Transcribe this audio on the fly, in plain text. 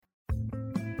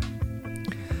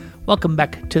Welcome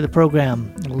back to the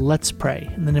program. Let's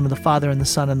pray. In the name of the Father, and the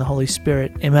Son, and the Holy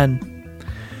Spirit. Amen.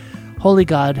 Holy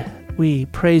God, we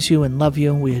praise you and love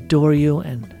you, and we adore you,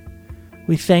 and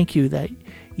we thank you that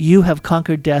you have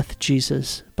conquered death,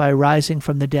 Jesus, by rising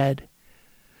from the dead.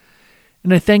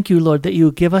 And I thank you, Lord, that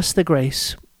you give us the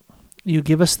grace, you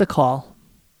give us the call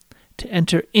to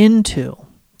enter into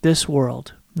this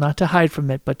world, not to hide from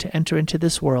it, but to enter into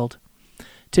this world,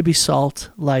 to be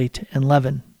salt, light, and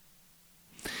leaven.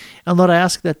 And Lord, I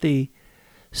ask that the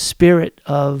Spirit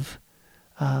of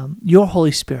your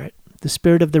Holy Spirit, the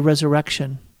Spirit of the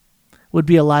resurrection, would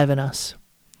be alive in us.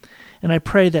 And I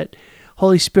pray that,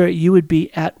 Holy Spirit, you would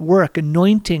be at work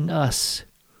anointing us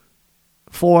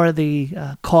for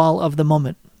the call of the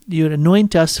moment. You would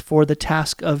anoint us for the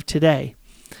task of today.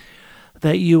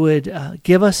 That you would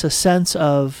give us a sense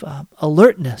of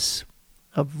alertness,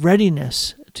 of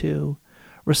readiness to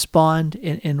respond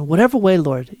in whatever way,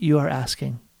 Lord, you are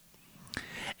asking.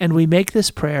 And we make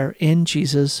this prayer in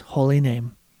Jesus' holy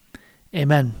name.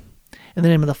 Amen. In the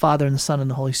name of the Father, and the Son, and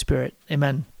the Holy Spirit.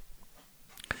 Amen.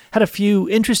 Had a few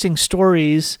interesting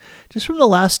stories just from the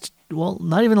last,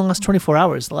 not even the last 24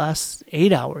 hours, the last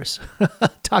 8 hours,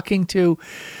 talking to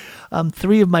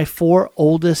 3 of my 4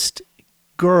 oldest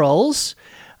girls.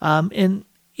 In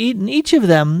each of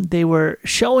them, they were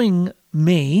showing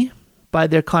me, by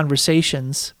their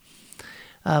conversations,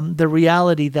 the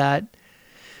reality that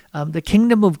the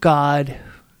kingdom of God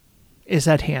is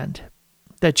at hand,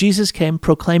 that Jesus came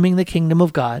proclaiming the kingdom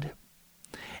of God,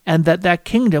 and that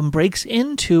kingdom breaks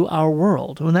into our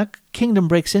world. When that kingdom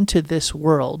breaks into this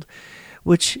world,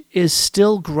 which is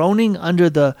still groaning under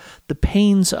the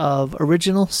pains of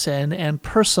original sin and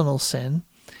personal sin,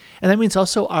 and that means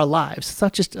also our lives. It's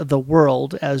not just the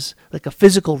world as like a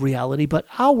physical reality, but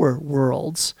our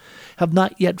worlds have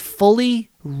not yet fully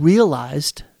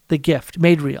realized the gift,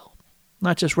 made real.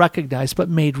 Not just recognized, but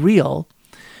made real,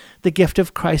 the gift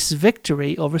of Christ's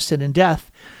victory over sin and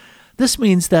death. This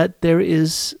means that there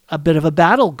is a bit of a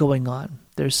battle going on.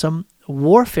 There's some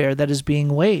warfare that is being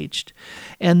waged.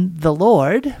 And the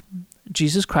Lord,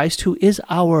 Jesus Christ, who is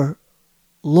our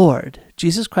Lord,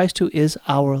 Jesus Christ, who is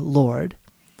our Lord,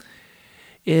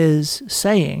 is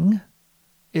saying,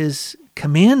 is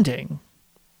commanding,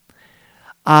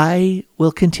 I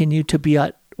will continue to be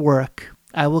at work.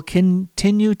 I will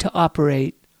continue to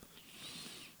operate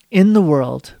in the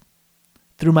world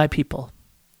through my people,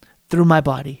 through my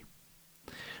body,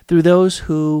 through those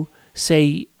who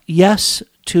say yes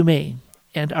to me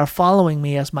and are following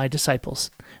me as my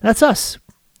disciples. That's us.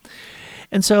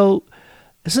 And so,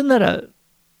 isn't that a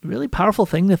really powerful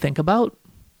thing to think about?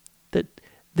 That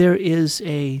there is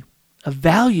a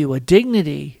value, a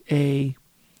dignity,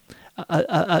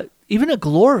 even a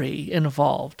glory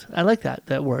involved. I like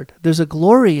that word. There's a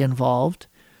glory involved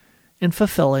in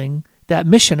fulfilling that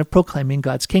mission of proclaiming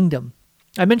God's kingdom.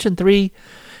 I mentioned 3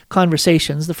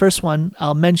 conversations. The first one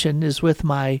I'll mention is with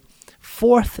my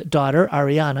 4th daughter,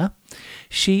 Ariana.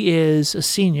 She is a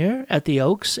senior at the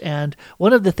Oaks, and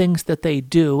one of the things that they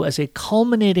do as a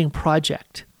culminating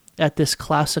project at this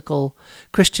classical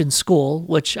Christian school,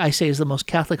 which I say is the most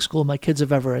Catholic school my kids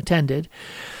have ever attended,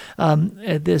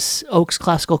 at this Oaks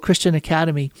Classical Christian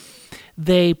Academy,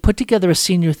 they put together a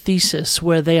senior thesis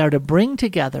where they are to bring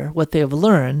together what they have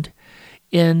learned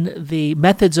in the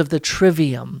methods of the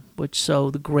trivium,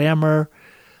 so the grammar,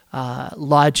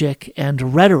 logic,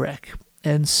 and rhetoric.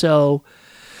 And so,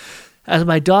 as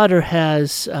my daughter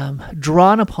has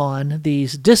drawn upon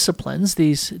these disciplines,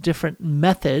 these different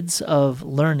methods of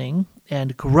learning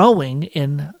and growing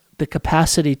in the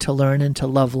capacity to learn and to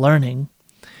love learning,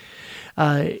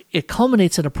 it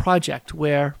culminates in a project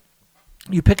where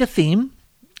you pick a theme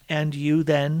and you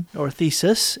then, or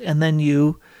thesis, and then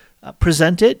you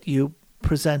present it, you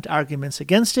present arguments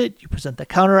against it, you present the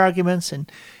counter arguments,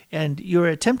 and you're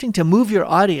attempting to move your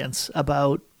audience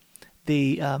about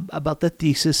the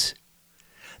thesis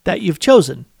that you've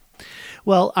chosen.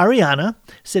 Well, Ariana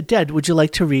said, Dad, would you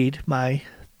like to read my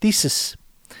thesis?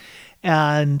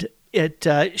 And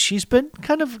she's been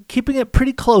kind of keeping it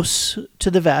pretty close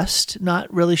to the vest,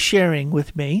 not really sharing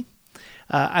with me.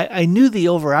 I knew the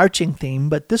overarching theme,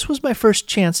 but this was my first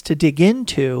chance to dig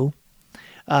into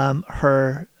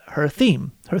her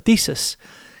theme, her thesis.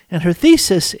 And her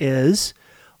thesis is,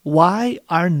 why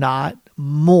are not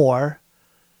more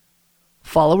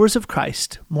followers of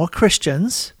Christ, more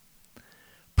Christians,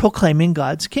 proclaiming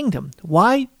God's kingdom?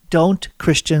 Why don't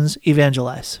Christians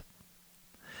evangelize?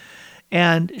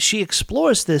 And she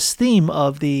explores this theme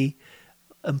of the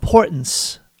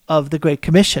importance of the Great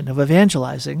Commission of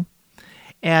evangelizing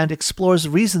and explores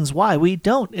reasons why we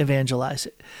don't evangelize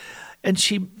it. And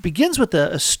she begins with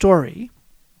a story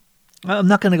I'm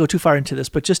not going to go too far into this,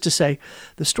 but just to say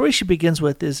the story she begins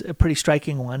with is a pretty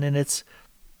striking one, and it's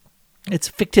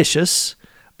fictitious,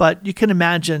 but you can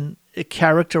imagine it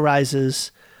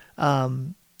characterizes a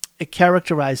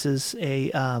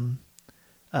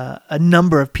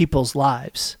number of people's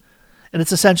lives. And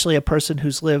it's essentially a person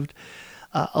who's lived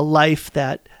a life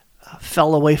that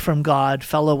fell away from God,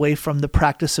 fell away from the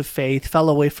practice of faith, fell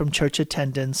away from church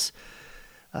attendance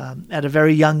at a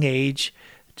very young age,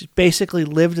 basically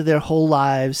lived their whole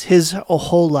lives, his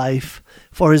whole life,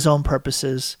 for his own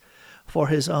purposes, for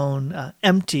his own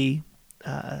empty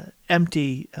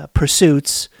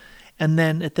pursuits, and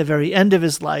then at the very end of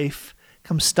his life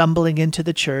comes stumbling into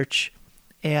the church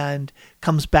and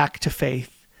comes back to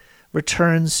faith,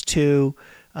 returns to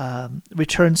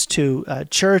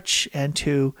church and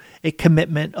to a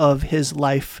commitment of his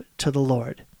life to the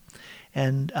Lord,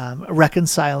 and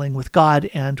reconciling with God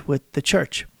and with the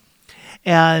church.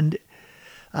 And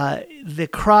the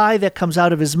cry that comes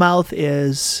out of his mouth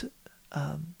is,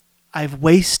 I've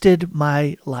wasted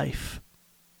my life.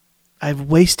 I've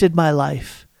wasted my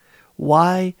life.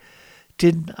 Why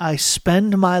didn't I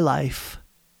spend my life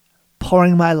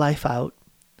pouring my life out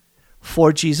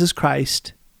for Jesus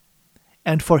Christ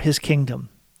and for his kingdom?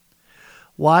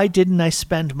 Why didn't I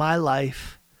spend my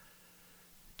life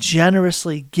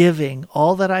generously giving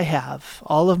all that I have,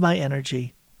 all of my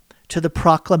energy, to the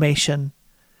proclamation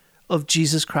of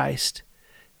Jesus Christ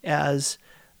as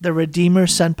the Redeemer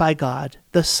sent by God,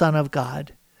 the Son of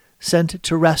God, sent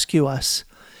to rescue us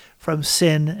from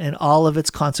sin and all of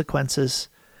its consequences,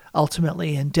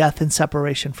 ultimately in death and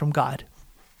separation from God?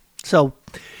 So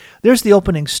there's the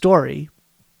opening story.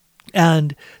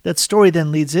 And that story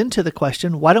then leads into the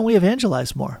question, why don't we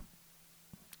evangelize more?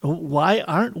 Why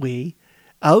aren't we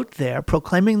out there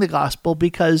proclaiming the gospel?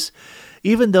 Because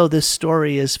even though this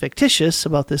story is fictitious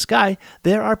about this guy,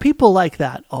 there are people like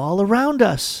that all around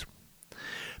us.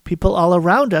 People all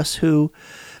around us who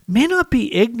may not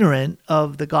be ignorant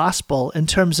of the gospel in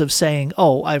terms of saying,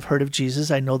 oh, I've heard of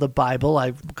Jesus, I know the Bible,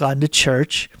 I've gone to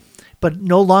church, but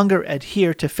no longer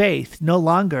adhere to faith, no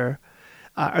longer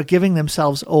are giving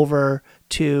themselves over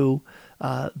to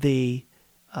the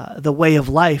way of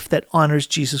life that honors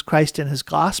Jesus Christ and his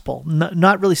gospel,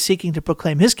 not really seeking to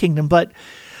proclaim his kingdom, but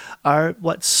are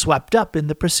what swept up in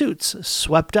the pursuits,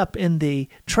 swept up in the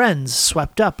trends,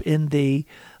 swept up in the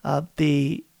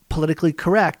politically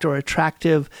correct or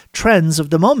attractive trends of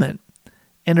the moment,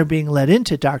 and are being led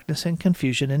into darkness and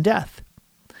confusion and death.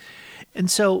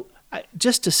 And so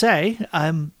just to say,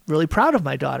 I'm really proud of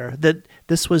my daughter that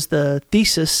this was the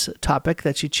thesis topic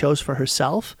that she chose for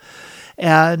herself,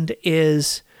 and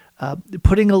is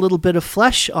putting a little bit of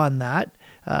flesh on that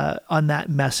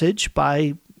message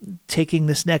by taking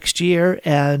this next year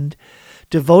and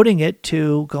devoting it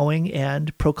to going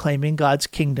and proclaiming God's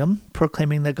kingdom,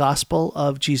 proclaiming the gospel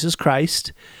of Jesus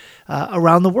Christ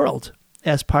around the world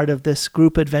as part of this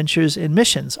group Adventures in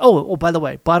Missions. Oh, by the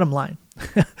way, bottom line,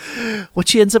 what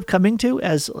she ends up coming to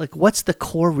as what's the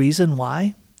core reason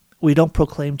why we don't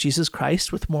proclaim Jesus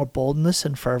Christ with more boldness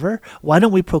and fervor? Why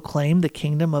don't we proclaim the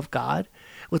kingdom of God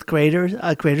with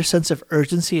a greater sense of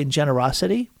urgency and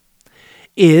generosity?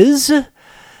 Is,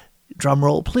 drum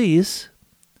roll please,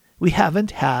 we haven't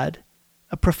had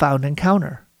a profound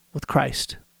encounter with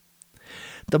Christ.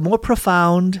 The more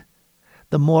profound,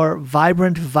 the more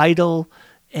vibrant, vital,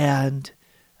 and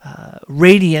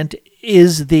radiant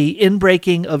is the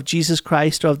inbreaking of Jesus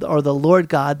Christ or the Lord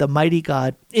God, the mighty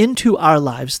God, into our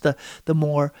lives, the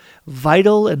more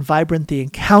vital and vibrant the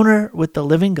encounter with the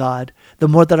living God, the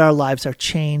more that our lives are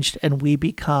changed and we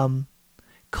become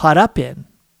caught up in,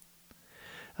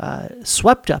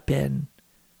 swept up in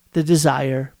the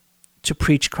desire to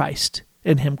preach Christ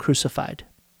and him crucified.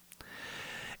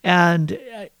 And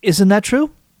isn't that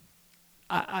true?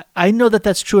 I know that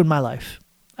that's true in my life.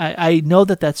 I know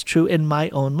that that's true in my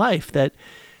own life, that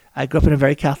I grew up in a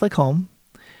very Catholic home,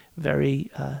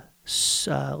 very,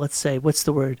 let's say, what's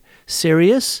the word?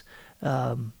 Serious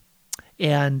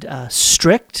and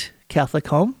strict Catholic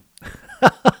home.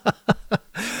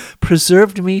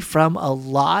 Preserved me from a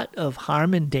lot of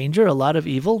harm and danger, a lot of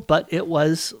evil, but it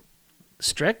was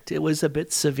strict. It was a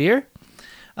bit severe.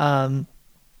 And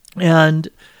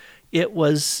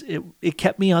it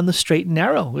kept me on the straight and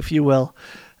narrow, if you will.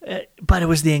 But it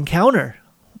was the encounter.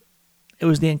 It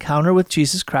was the encounter with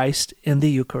Jesus Christ in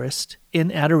the Eucharist,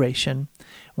 in adoration,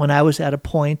 when I was at a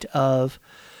point of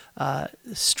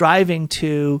striving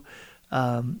to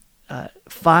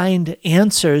find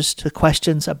answers to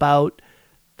questions about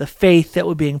the faith that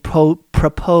were being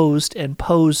proposed and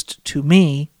posed to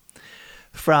me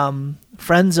from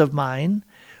friends of mine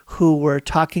who were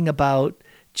talking about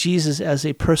Jesus as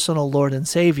a personal Lord and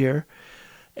Savior,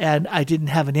 and I didn't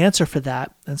have an answer for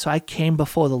that. And so I came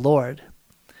before the Lord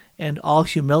and all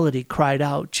humility cried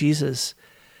out, Jesus,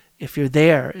 if you're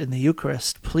there in the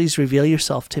Eucharist, please reveal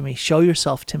yourself to me, show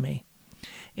yourself to me.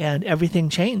 And everything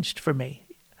changed for me.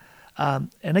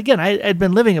 And again, I'd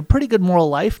been living a pretty good moral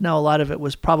life. Now, a lot of it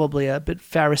was probably a bit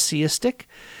Phariseistic,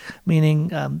 meaning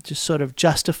just sort of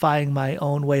justifying my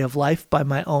own way of life by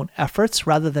my own efforts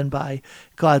rather than by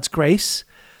God's grace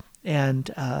and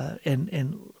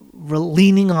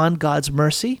leaning on God's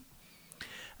mercy.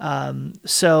 But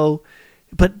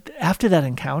after that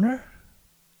encounter,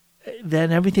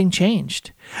 then everything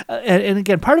changed. And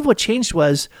again, part of what changed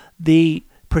was the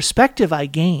perspective I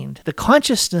gained, the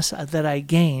consciousness that I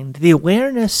gained, the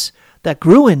awareness that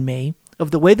grew in me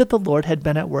of the way that the Lord had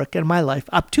been at work in my life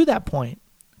up to that point.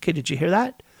 Okay, did you hear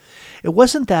that? It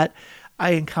wasn't that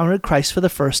I encountered Christ for the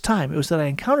first time. It was that I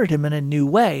encountered him in a new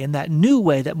way, and that new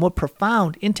way, that more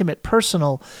profound, intimate,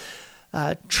 personal,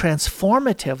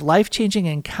 transformative, life-changing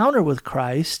encounter with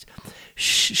Christ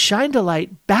shined a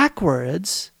light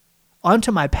backwards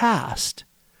onto my past,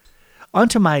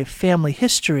 onto my family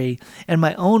history and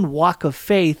my own walk of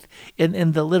faith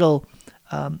in the little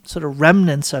sort of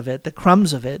remnants of it, the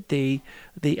crumbs of it, the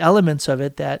elements of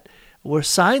it that were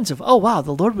signs of, oh, wow,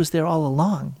 the Lord was there all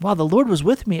along. Wow, the Lord was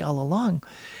with me all along.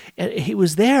 And he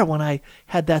was there when I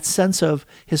had that sense of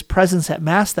his presence at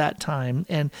Mass that time.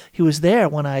 And he was there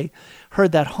when I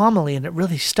heard that homily, and it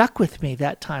really stuck with me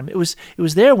that time. It was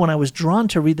there when I was drawn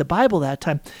to read the Bible that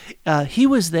time. He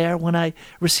was there when I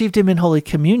received him in Holy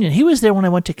Communion. He was there when I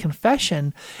went to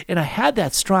confession, and I had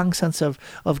that strong sense of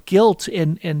guilt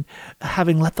in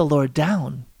having let the Lord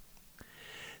down.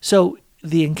 So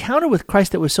the encounter with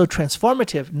Christ that was so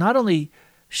transformative not only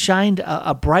shined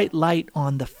a bright light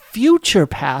on the future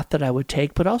path that I would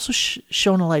take, but also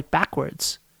shone a light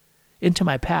backwards into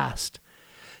my past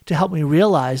to help me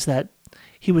realize that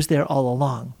he was there all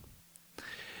along.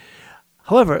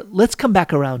 However, let's come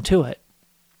back around to it.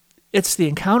 It's the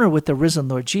encounter with the risen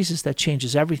Lord Jesus that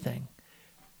changes everything.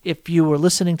 If you were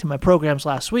listening to my programs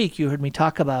last week, you heard me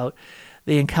talk about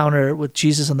the encounter with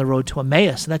Jesus on the road to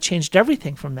Emmaus, and that changed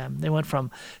everything from them. They went from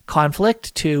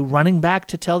conflict to running back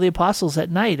to tell the apostles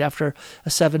at night after a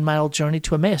 7-mile journey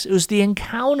to Emmaus. It was the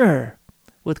encounter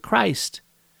with Christ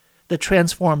that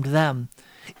transformed them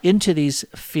into these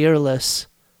fearless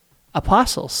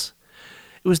apostles.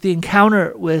 It was the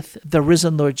encounter with the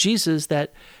risen Lord Jesus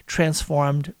that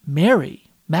transformed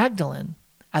Mary Magdalene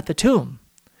at the tomb.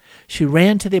 She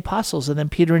ran to the apostles, and then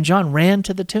Peter and John ran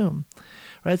to the tomb.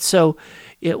 Right? So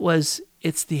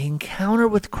it's the encounter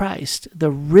with Christ,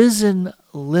 the risen,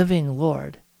 living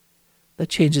Lord, that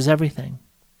changes everything.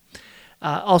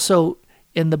 Also,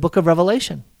 in the book of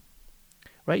Revelation,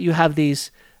 right? You have these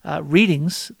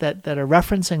readings that are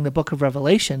referencing the book of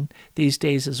Revelation these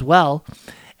days as well.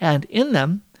 And in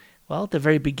them, well, at the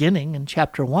very beginning, in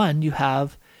chapter 1, you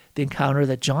have the encounter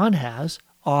that John has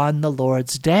on the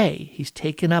Lord's day. He's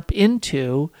taken up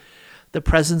into the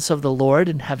presence of the Lord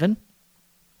in heaven,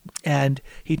 and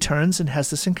he turns and has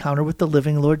this encounter with the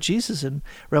living Lord Jesus in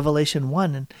Revelation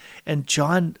 1. And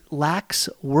John lacks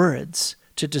words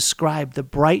to describe the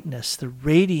brightness, the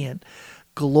radiant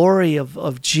glory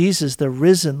of Jesus, the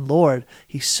risen Lord.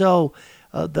 He's so,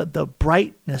 the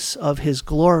brightness of his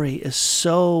glory is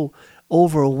so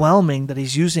overwhelming that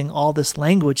he's using all this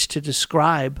language to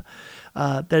describe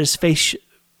that his face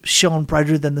shone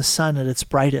brighter than the sun at its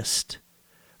brightest,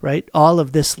 right? All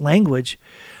of this language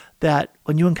that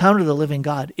when you encounter the living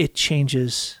God, it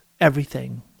changes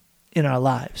everything in our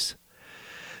lives.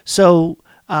 So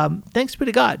thanks be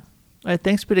to God. Right?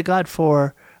 Thanks be to God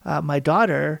for my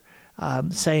daughter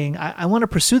saying, I want to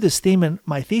pursue this theme in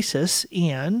my thesis,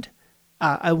 and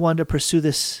I want to pursue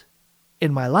this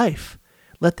in my life.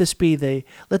 Let this be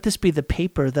the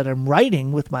paper that I'm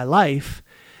writing with my life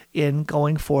in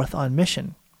going forth on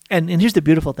mission. And here's the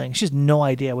beautiful thing. She has no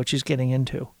idea what she's getting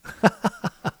into.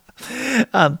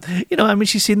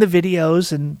 She's seen the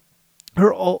videos, and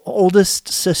her oldest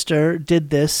sister did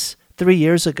this 3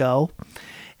 years ago.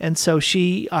 And so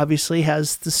she obviously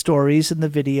has the stories and the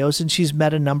videos, and she's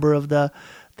met a number of the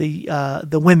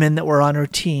women that were on her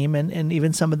team, and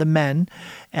even some of the men.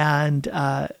 And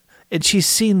she's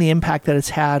seen the impact that it's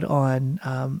had on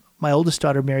my oldest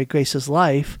daughter, Mary Grace's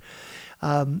life.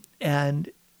 And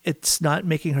it's not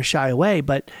making her shy away,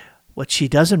 but what she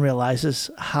doesn't realize is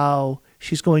how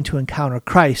she's going to encounter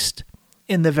Christ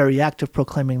in the very act of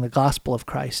proclaiming the gospel of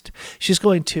Christ. She's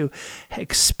going to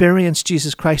experience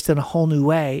Jesus Christ in a whole new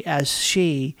way as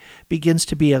she begins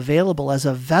to be available as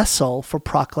a vessel for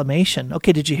proclamation.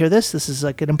 Okay, did you hear this? This is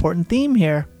like an important theme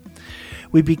here.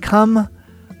 We become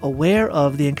aware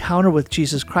of the encounter with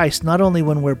Jesus Christ, not only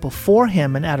when we're before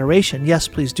him in adoration, yes,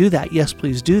 please do that, yes,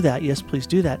 please do that, yes, please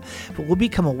do that, but we'll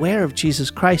become aware of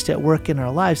Jesus Christ at work in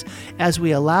our lives as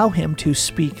we allow him to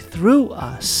speak through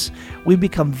us. We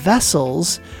become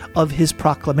vessels of his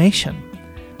proclamation.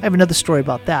 I have another story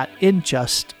about that in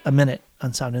just a minute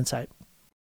on Sound Insight.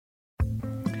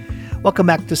 Welcome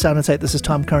back to Sound Insight. This is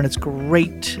Tom Curran. It's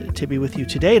great to be with you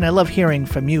today, and I love hearing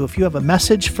from you. If you have a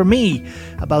message for me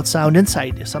about Sound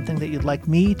Insight, something that you'd like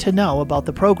me to know about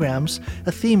the programs,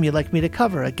 a theme you'd like me to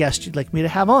cover, a guest you'd like me to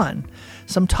have on,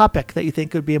 some topic that you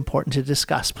think would be important to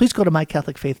discuss, please go to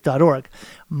mycatholicfaith.org.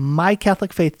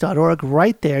 mycatholicfaith.org,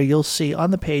 right there you'll see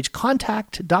on the page,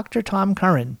 Contact Dr. Tom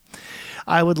Curran.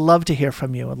 I would love to hear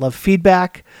from you. I'd love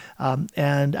feedback,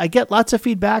 and I get lots of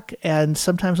feedback, and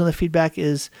sometimes when the feedback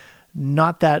is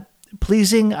not that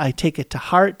pleasing, I take it to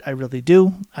heart. I really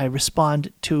do. I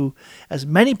respond to as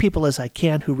many people as I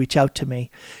can who reach out to me.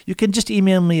 You can just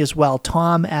email me as well,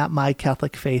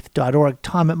 tom@mycatholicfaith.org,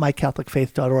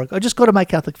 tom@mycatholicfaith.org, or just go to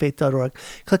mycatholicfaith.org,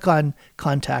 click on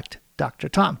Contact Dr.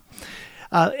 Tom.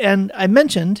 And I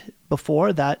mentioned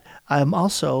before that I'm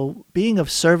also being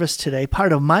of service today.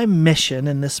 Part of my mission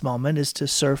in this moment is to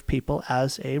serve people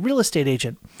as a real estate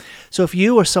agent. So if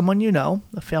you or someone you know,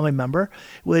 a family member,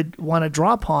 would want to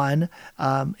draw upon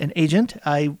an agent,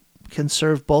 I can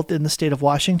serve both in the state of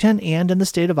Washington and in the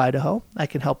state of Idaho. I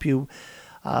can help you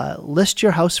list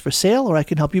your house for sale, or I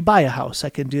can help you buy a house. I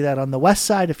can do that on the west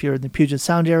side. If you're in the Puget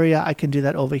Sound area, I can do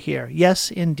that over here.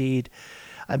 Yes, indeed,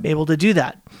 I'm able to do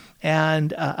that.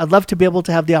 And I'd love to be able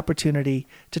to have the opportunity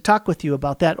to talk with you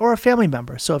about that, or a family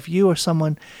member. So if you or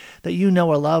someone that you know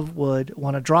or love would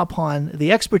want to draw upon the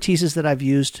expertises that I've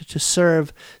used to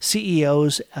serve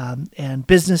CEOs and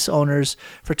business owners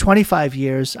for 25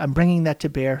 years, I'm bringing that to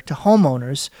bear to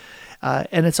homeowners.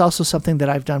 And it's also something that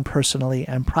I've done personally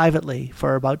and privately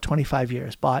for about 25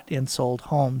 years, bought and sold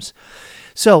homes.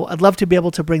 So I'd love to be able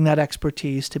to bring that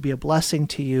expertise to be a blessing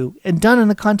to you, and done in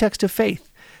the context of faith,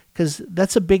 because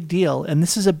that's a big deal, and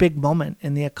this is a big moment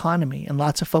in the economy, and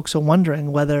lots of folks are wondering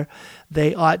whether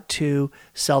they ought to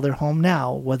sell their home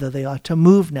now, whether they ought to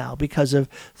move now because of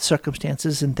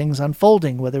circumstances and things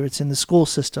unfolding, whether it's in the school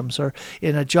systems or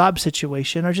in a job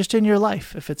situation or just in your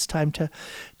life, if it's time to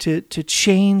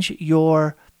change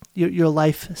your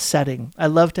life setting. I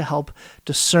love to help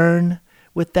discern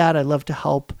with that. I love to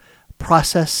help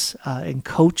process and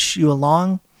coach you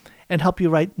along and help you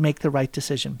make the right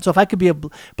decision. So if I could be a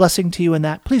blessing to you in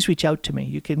that, please reach out to me.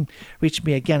 You can reach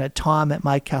me again at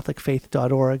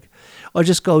tom@mycatholicfaith.org, or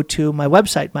just go to my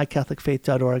website,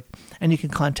 mycatholicfaith.org, and you can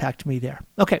contact me there.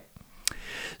 Okay,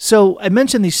 so I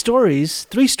mentioned these stories,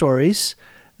 3 stories,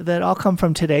 that all come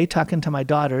from today, talking to my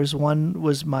daughters. One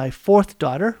was my 4th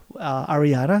daughter,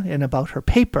 Ariana, and about her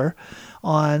paper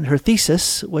on her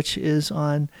thesis, which is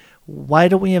on why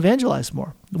don't we evangelize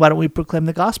more? Why don't we proclaim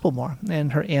the gospel more?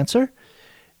 And her answer,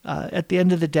 at the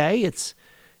end of the day, it's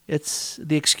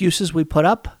the excuses we put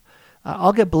up.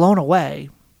 I'll get blown away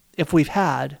if we've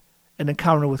had an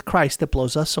encounter with Christ that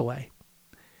blows us away.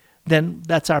 Then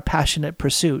that's our passionate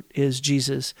pursuit, is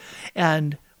Jesus.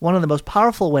 And one of the most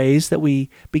powerful ways that we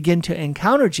begin to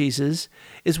encounter Jesus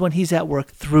is when he's at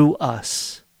work through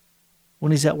us.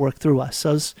 When he's at work through us.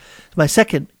 So it's my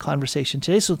second conversation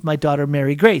today. So with my daughter,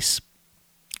 Mary Grace.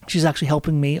 She's actually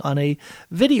helping me on a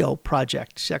video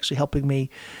project. She's actually helping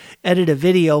me edit a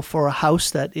video for a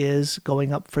house that is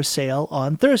going up for sale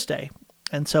on Thursday.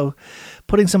 And so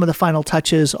putting some of the final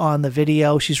touches on the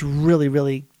video. She's really,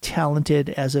 really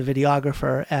talented as a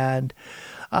videographer. And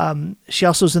she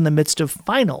also is in the midst of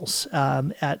finals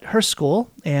at her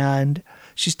school. And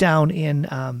she's down in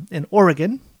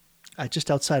Oregon,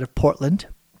 just outside of Portland,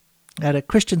 at a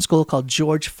Christian school called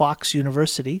George Fox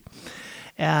University.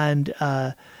 And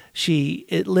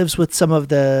it lives with some of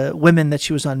the women that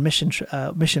she was on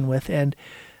mission with. And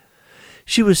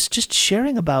she was just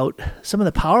sharing about some of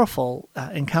the powerful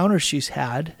encounters she's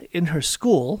had in her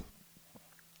school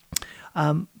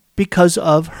because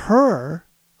of her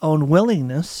own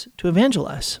willingness to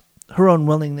evangelize, her own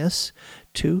willingness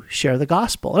to share the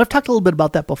gospel. And I've talked a little bit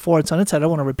about that before. It's on Inside. I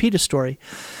don't want to repeat a story.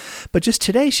 But just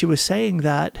today she was saying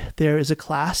that there is a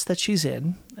class that she's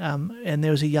in, and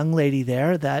there was a young lady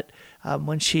there that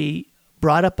when she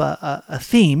brought up a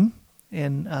theme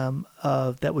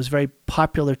that was very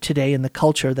popular today in the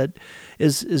culture that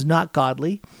is not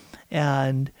godly,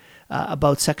 and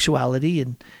about sexuality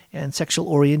and sexual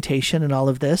orientation and all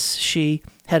of this, she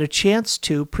had a chance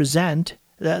to present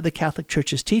the Catholic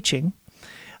Church's teaching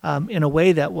in a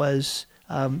way that was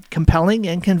compelling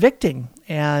and convicting.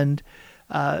 And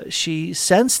she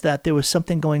sensed that there was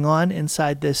something going on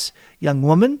inside this young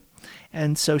woman,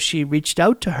 And so she reached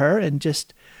out to her and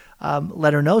just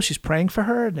let her know she's praying for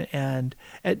her, and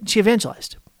she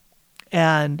evangelized.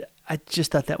 And I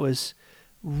just thought that was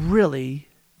really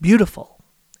beautiful.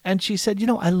 And she said,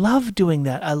 I love doing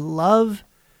that. I love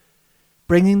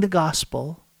bringing the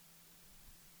gospel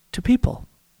to people.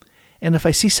 And if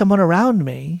I see someone around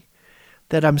me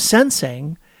that I'm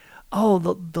sensing,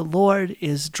 the Lord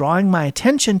is drawing my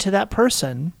attention to that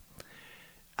person,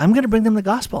 I'm going to bring them the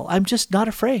gospel. I'm just not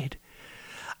afraid.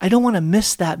 I don't want to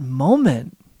miss that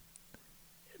moment,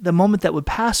 the moment that would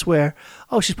pass where,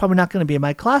 she's probably not going to be in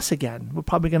my class again. We're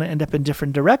probably going to end up in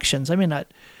different directions. I may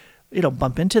not,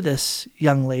 bump into this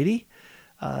young lady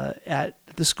at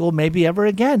the school maybe ever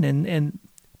again, and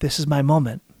this is my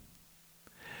moment.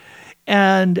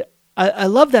 And I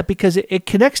love that because it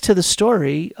connects to the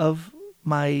story of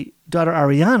my daughter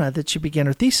Ariana that she began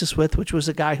her thesis with, which was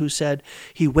a guy who said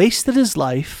he wasted his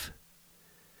life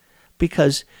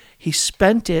because he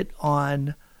spent it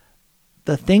on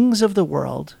the things of the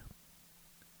world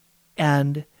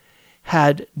and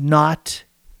had not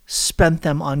spent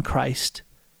them on Christ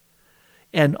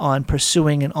and on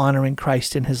pursuing and honoring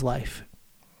Christ in his life.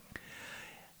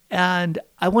 And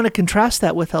I want to contrast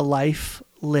that with a life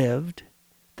lived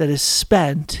that is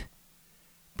spent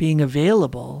being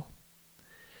available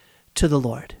to the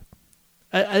Lord.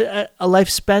 A life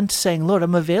spent saying, Lord,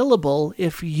 I'm available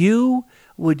if you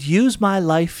would use my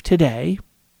life today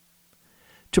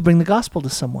to bring the gospel to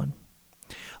someone.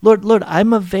 Lord,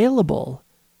 I'm available.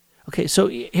 Okay, so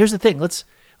here's the thing. Let's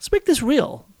make this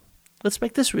real. Let's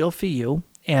make this real for you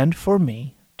and for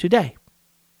me today.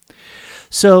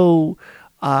 So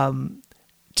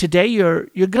today you're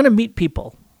going to meet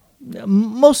people.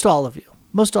 Most all of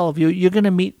you, you're going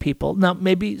to meet people. Now,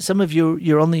 maybe some of you,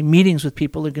 your only meetings with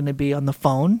people are going to be on the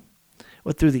phone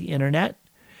or through the internet.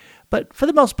 But for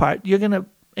the most part, you're going to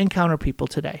encounter people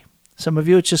today. Some of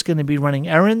you, it's just going to be running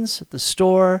errands at the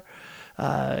store,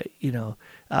 going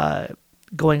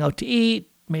out to eat,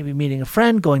 maybe meeting a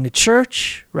friend, going to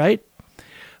church, right?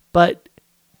 But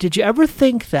did you ever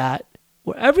think that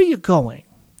wherever you're going,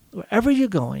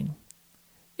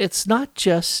 it's not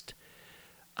just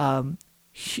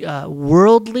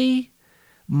worldly,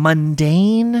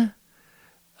 mundane,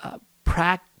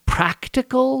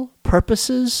 practical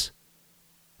purposes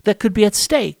that could be at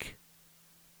stake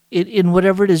in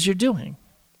whatever it is you're doing.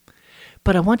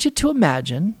 But I want you to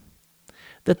imagine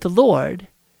that the Lord,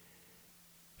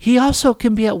 he also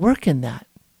can be at work in that.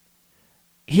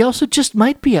 He also just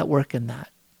might be at work in that.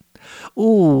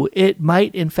 It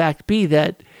might in fact be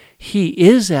that he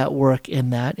is at work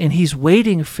in that, and he's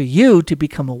waiting for you to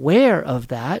become aware of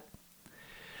that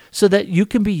so that you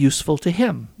can be useful to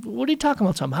him. What are you talking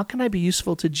about, Tom? How can I be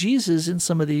useful to Jesus in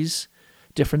some of these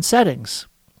different settings?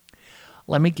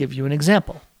 Let me give you an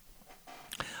example.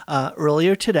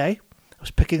 Earlier today, I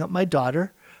was picking up my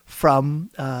daughter from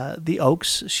the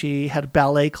Oaks. She had a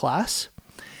ballet class,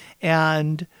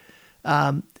 and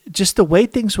just the way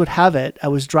things would have it, I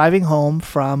was driving home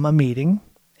from a meeting,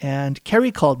 and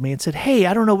Carrie called me and said, "Hey,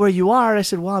 I don't know where you are." I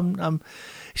said, "Well,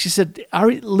 She said,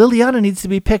 "Liliana needs to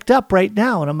be picked up right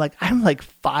now." And I'm like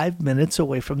 5 minutes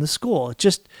away from the school.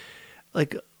 Just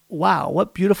like, wow,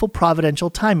 what beautiful providential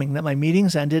timing that my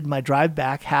meetings ended. My drive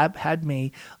back had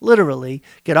me literally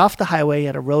get off the highway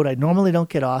at a road I normally don't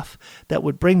get off that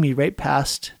would bring me right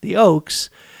past the Oaks.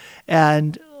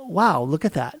 And wow, look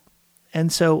at that.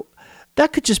 And so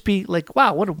that could just be like,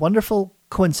 wow, what a wonderful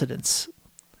coincidence.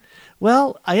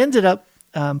 Well, I ended up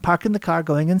parking the car,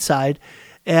 going inside,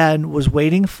 and was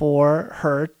waiting for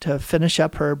her to finish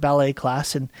up her ballet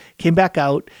class, and came back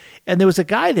out. And there was a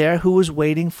guy there who was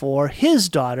waiting for his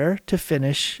daughter to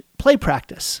finish play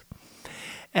practice.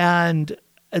 And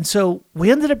so we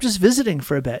ended up just visiting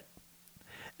for a bit.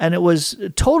 And it was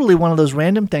totally one of those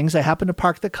random things. I happened to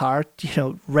park the car,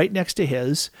 right next to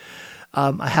his.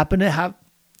 I happened to have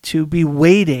to be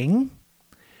waiting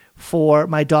for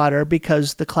my daughter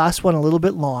because the class went a little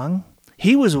bit long.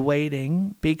 He was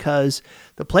waiting because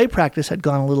the play practice had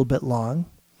gone a little bit long.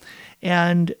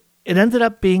 And it ended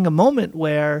up being a moment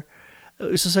where it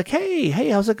was just like, hey,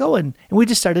 how's it going? And we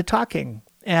just started talking.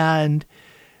 And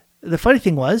the funny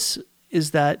thing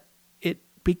is that it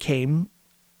became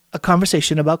a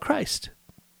conversation about Christ.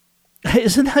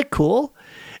 Isn't that cool?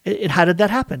 How did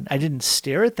that happen? I didn't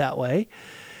steer it that way.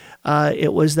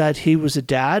 It was that he was a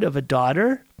dad of a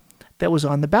daughter that was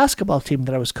on the basketball team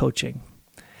that I was coaching.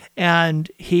 And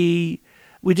we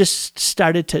just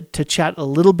started to chat a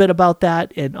little bit about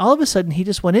that. And all of a sudden, he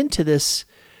just went into this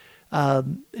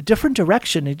different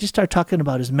direction. He just started talking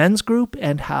about his men's group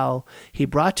and how he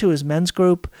brought to his men's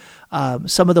group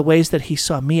some of the ways that he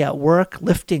saw me at work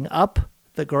lifting up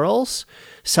the girls,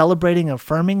 celebrating,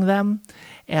 affirming them,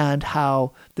 and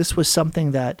how this was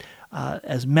something that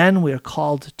as men we are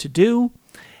called to do.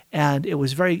 And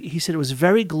he said it was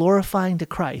very glorifying to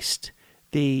Christ.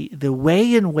 The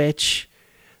way in which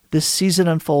this season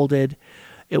unfolded,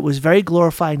 it was very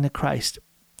glorifying to Christ.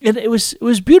 And it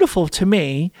was beautiful to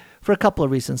me for a couple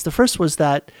of reasons. The first was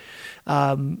that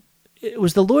it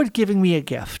was the Lord giving me a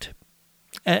gift.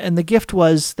 And the gift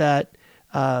was that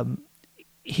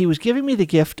he was giving me the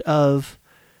gift of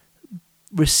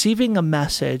receiving a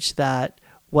message that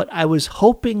what I was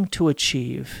hoping to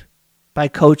achieve by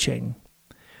coaching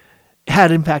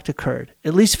had in fact occurred,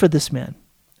 at least for this man,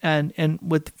 and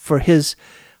for his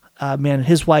man and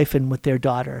his wife and with their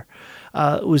daughter.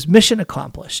 It was mission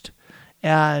accomplished.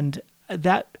 And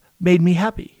that made me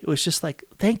happy. It was just like,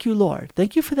 thank you, Lord.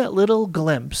 Thank you for that little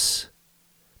glimpse,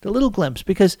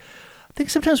 because I think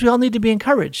sometimes we all need to be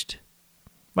encouraged,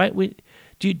 right?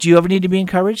 Do you ever need to be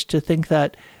encouraged to think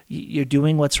that you're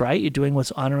doing what's right, you're doing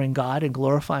what's honoring God and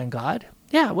glorifying God?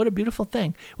 Yeah, what a beautiful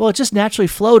thing. Well, it just naturally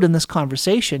flowed in this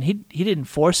conversation. He didn't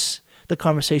force the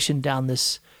conversation down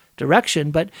this direction,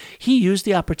 but he used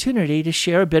the opportunity to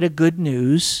share a bit of good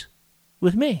news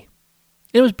with me.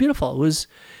 It was beautiful.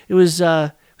 It was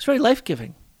very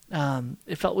life-giving.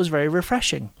 It was very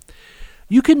refreshing.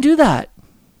 You can do that.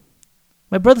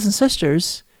 My brothers and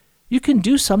sisters, you can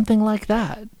do something like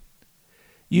that.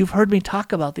 You've heard me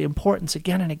talk about the importance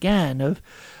again and again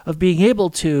of being able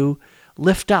to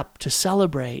lift up, to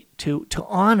celebrate, to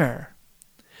honor,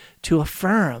 to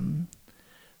affirm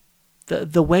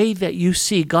the way that you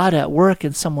see God at work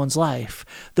in someone's life,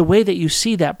 the way that you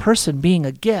see that person being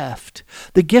a gift,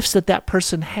 the gifts that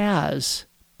person has.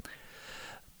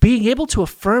 Being able to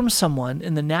affirm someone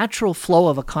in the natural flow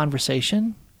of a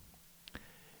conversation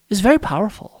is very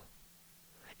powerful.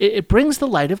 It brings the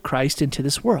light of Christ into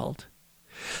this world.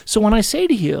 So when I say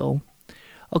to you,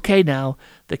 okay, now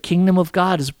the kingdom of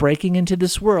God is breaking into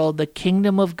this world, the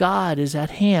kingdom of God is at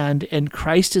hand, and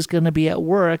Christ is going to be at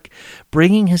work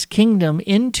bringing his kingdom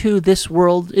into this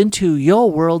world, into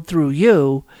your world through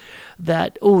you,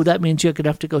 that means you're going to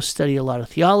have to go study a lot of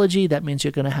theology. That means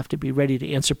you're going to have to be ready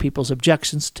to answer people's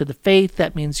objections to the faith.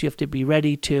 That means you have to be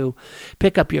ready to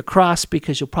pick up your cross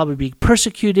because you'll probably be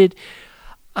persecuted.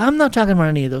 I'm not talking about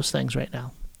any of those things right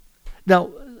now.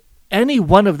 Now, any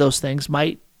one of those things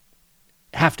might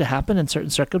have to happen in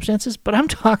certain circumstances, but I'm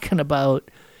talking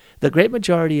about the great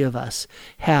majority of us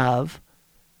have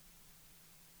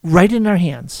right in our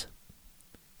hands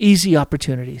easy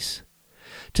opportunities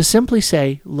to simply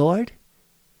say, Lord,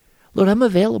 I'm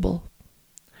available.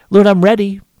 Lord, I'm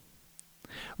ready.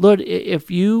 Lord,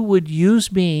 if you would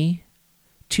use me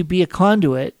to be a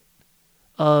conduit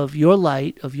of your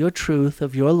light, of your truth,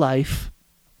 of your life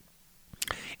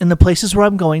in the places where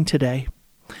I'm going today,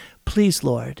 please,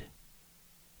 Lord,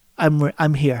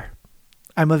 I'm here.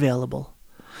 I'm available.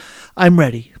 I'm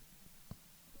ready.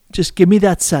 Just give me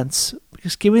that sense.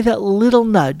 Just give me that little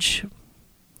nudge.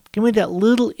 Give me that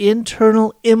little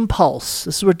internal impulse.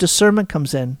 This is where discernment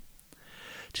comes in.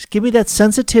 Just give me that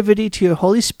sensitivity to your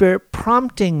Holy Spirit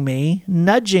prompting me,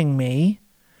 nudging me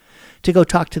to go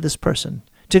talk to this person,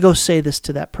 to go say this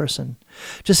to that person,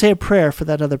 to say a prayer for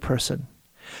that other person,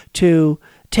 to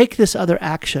take this other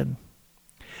action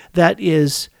that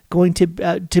is going to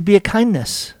be a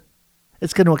kindness.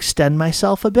 It's going to extend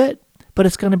myself a bit, but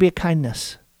it's going to be a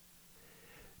kindness.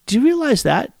 Do you realize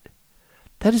that?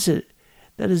 It's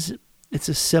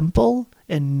a simple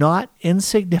and not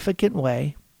insignificant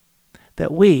way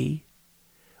that we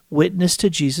witness to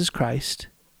Jesus Christ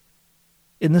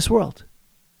in this world.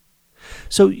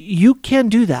 So you can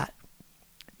do that.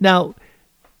 Now,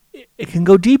 it can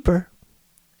go deeper,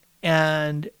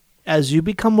 and as you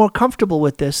become more comfortable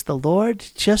with this, the Lord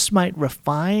just might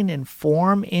refine and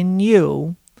form in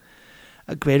you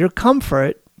a greater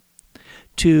comfort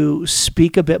to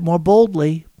speak a bit more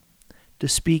boldly, to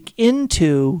speak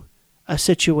into a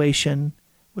situation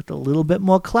with a little bit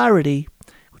more clarity,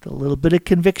 with a little bit of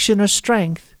conviction or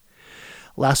strength.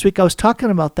 Last week I was talking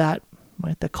about that,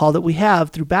 right? The call that we have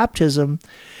through baptism,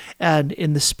 and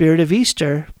in the spirit of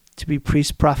Easter, to be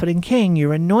priest, prophet, and king.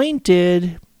 You're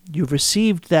anointed. You've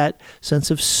received that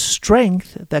sense of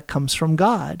strength that comes from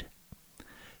God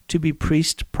to be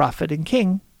priest, prophet, and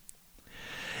king.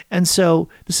 And so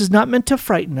this is not meant to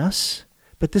frighten us,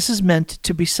 but this is meant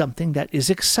to be something that is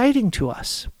exciting to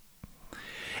us.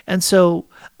 And so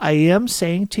I am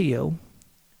saying to you,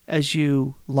 as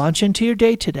you launch into your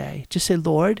day today, just say,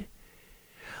 Lord,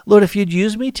 if you'd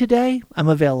use me today, I'm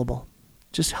available.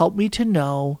 Just help me to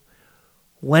know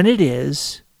when it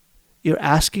is you're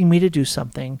asking me to do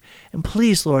something. And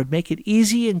please, Lord, make it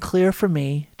easy and clear for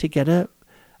me to get a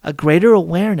a greater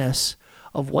awareness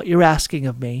of what you're asking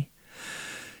of me,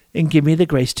 and give me the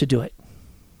grace to do it.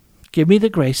 Give me the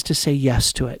grace to say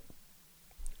yes to it,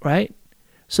 right?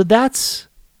 So that's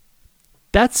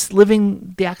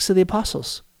living the Acts of the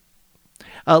Apostles.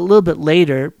 A little bit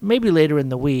later, maybe later in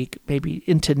the week, maybe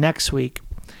into next week,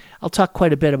 I'll talk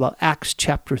quite a bit about Acts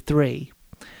chapter 3,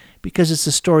 because it's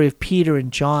the story of Peter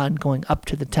and John going up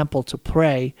to the temple to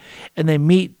pray, and they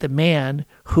meet the man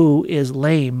who is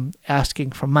lame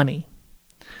asking for money.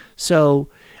 So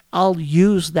I'll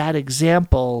use that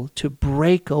example to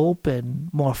break open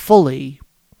more fully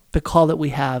the call that we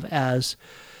have as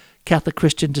Catholic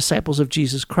Christian disciples of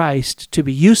Jesus Christ to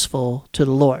be useful to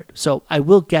the Lord. So I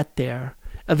will get there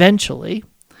eventually,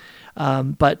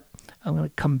 but I'm going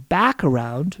to come back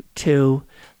around to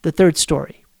the third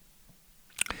story,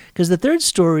 because the third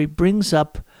story brings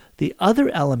up the other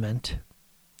element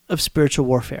of spiritual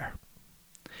warfare.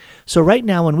 So right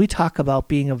now, when we talk about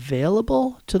being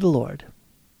available to the Lord,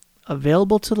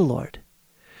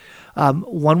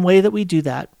 one way that we do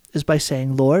that is by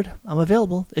saying, Lord, I'm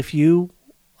available. If you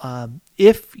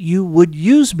would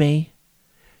use me,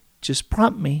 just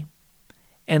prompt me,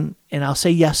 and I'll say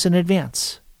yes in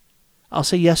advance. I'll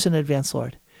say yes in advance,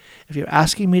 Lord. If you're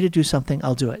asking me to do something,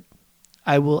 I'll do it.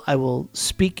 I will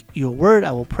speak your word.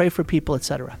 I will pray for people,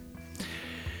 etc.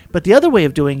 But the other way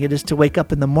of doing it is to wake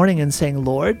up in the morning and saying,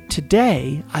 Lord,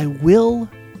 today I will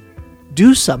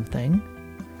do something.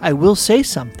 I will say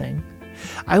something.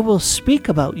 I will speak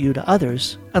about you to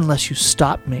others unless you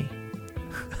stop me.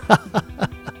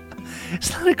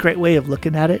 It's not a great way of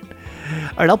looking at it.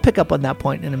 All right, I'll pick up on that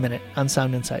point in a minute on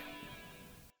Sound Insight.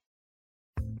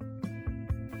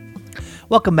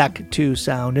 Welcome back to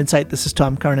Sound Insight. This is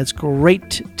Tom Curran. It's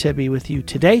great to be with you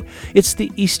today. It's the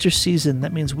Easter season.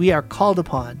 That means we are called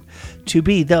upon to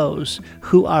be those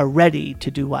who are ready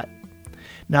to do what?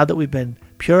 Now that we've been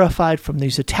purified from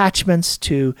these attachments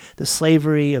to the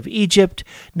slavery of Egypt,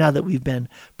 now that we've been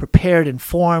prepared and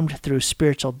formed through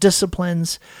spiritual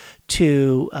disciplines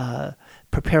to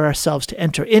prepare ourselves to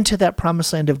enter into that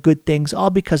promised land of good things, all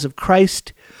because of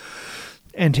Christ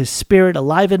and his Spirit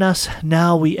alive in us.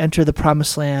 Now we enter the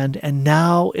promised land, and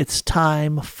now it's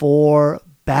time for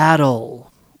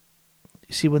battle.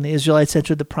 You see, when the Israelites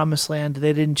entered the promised land,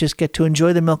 they didn't just get to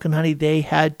enjoy the milk and honey, they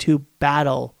had to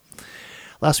battle.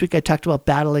 Last week I talked about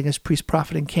battling as priest,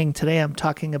 prophet, and king. Today I'm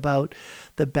talking about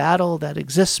the battle that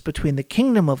exists between the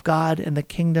kingdom of God and the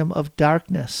kingdom of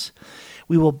darkness.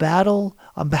 We will battle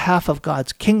on behalf of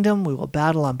God's kingdom. We will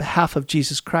battle on behalf of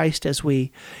Jesus Christ as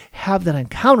we have that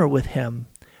encounter with him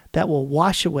that will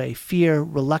wash away fear,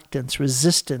 reluctance,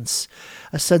 resistance,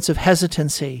 a sense of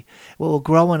hesitancy. What will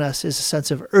grow in us is a sense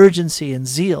of urgency and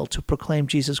zeal to proclaim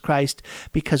Jesus Christ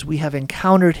because we have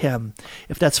encountered him.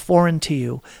 If that's foreign to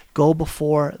you, go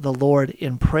before the Lord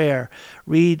in prayer.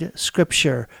 Read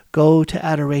scripture. Go to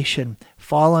adoration.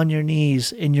 Fall on your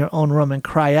knees in your own room and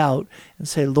cry out and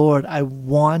say, Lord, I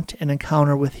want an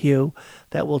encounter with you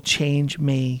that will change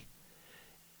me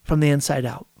from the inside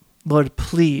out. Lord,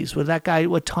 please,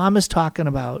 what Tom is talking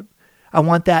about, I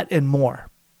want that and more.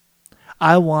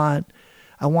 I want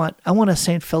a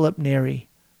St. Philip Neri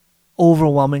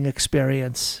overwhelming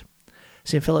experience.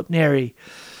 St. Philip Neri,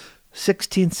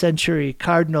 16th century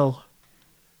cardinal.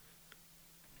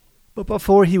 But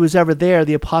before he was ever there,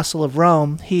 the apostle of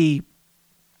Rome, he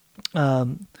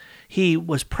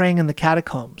was praying in the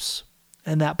catacombs,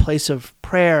 and that place of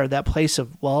prayer, that place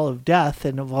of death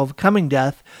and of overcoming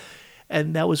death.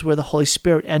 And that was where the Holy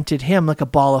Spirit entered him like a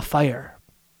ball of fire.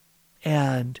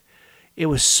 And it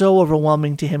was so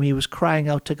overwhelming to him. He was crying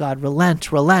out to God,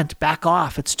 relent, back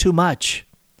off. It's too much.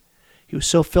 He was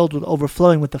so filled with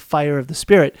overflowing with the fire of the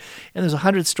Spirit. And there's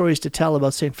 100 stories to tell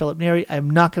about St. Philip Neri. I'm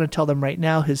not going to tell them right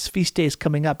now. His feast day is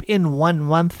coming up in 1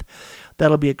 month.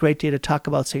 That'll be a great day to talk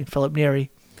about St. Philip Neri.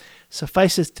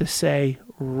 Suffice it to say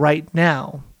right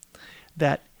now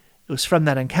that it was from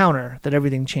that encounter that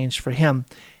everything changed for him.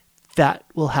 That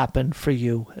will happen for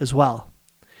you as well.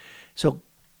 So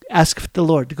ask the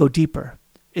Lord to go deeper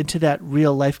into that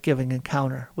real life-giving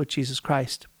encounter with Jesus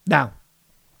Christ. Now,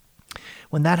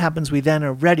 when that happens, we then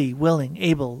are ready, willing,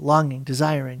 able, longing,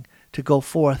 desiring to go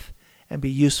forth and be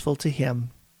useful to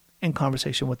him in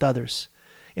conversation with others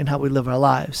in how we live our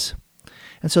lives.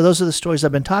 And so those are the stories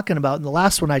I've been talking about. And the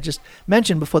last one I just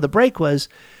mentioned before the break was,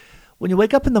 when you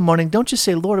wake up in the morning, don't just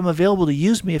say, Lord, I'm available to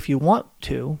use me if you want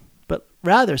to.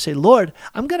 Rather say, Lord,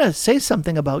 I'm going to say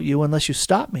something about you unless you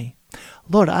stop me.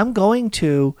 Lord, I'm going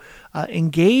to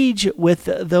engage with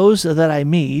those that I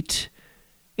meet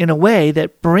in a way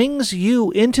that brings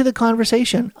you into the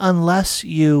conversation unless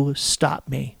you stop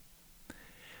me.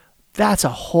 That's a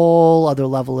whole other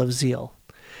level of zeal.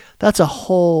 That's a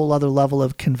whole other level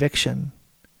of conviction.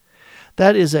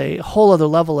 That is a whole other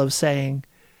level of saying,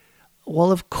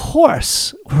 well, of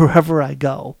course, wherever I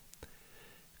go,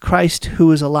 Christ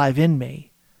who is alive in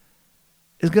me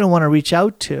is going to want to reach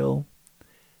out to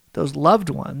those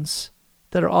loved ones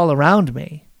that are all around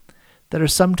me, that are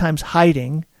sometimes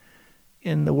hiding,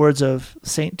 in the words of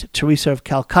Saint Teresa of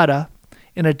Calcutta,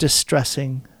 in a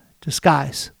distressing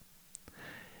disguise.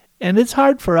 And it's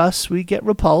hard for us. We get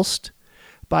repulsed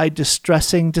by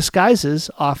distressing disguises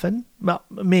often. Well,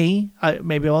 maybe I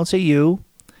won't say you,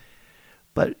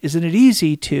 but isn't it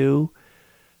easy to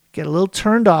get a little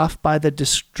turned off by the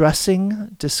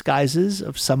distressing disguises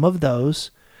of some of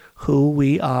those who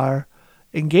we are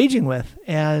engaging with?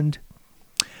 And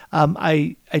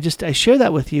I share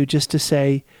that with you just to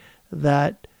say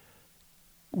that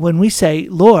when we say,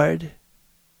 Lord,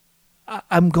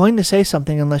 I'm going to say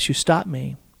something unless you stop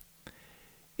me,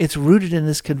 it's rooted in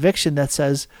this conviction that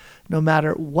says, no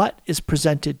matter what is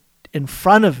presented in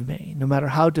front of me, no matter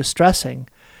how distressing,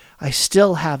 I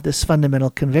still have this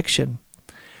fundamental conviction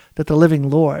that the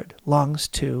living Lord longs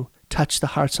to touch the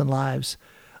hearts and lives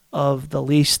of the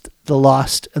least, the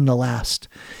lost, and the last.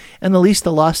 And the least,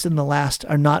 the lost, and the last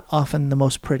are not often the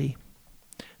most pretty,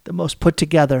 the most put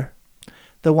together,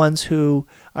 the ones who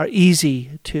are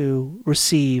easy to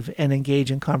receive and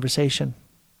engage in conversation.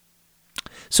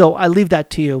 So I leave that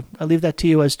to you. I leave that to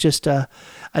you as just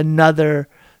another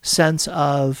sense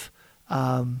of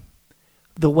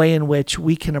the way in which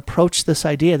we can approach this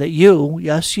idea that you,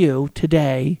 yes, you,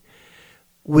 today,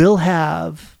 will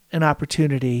have an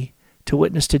opportunity to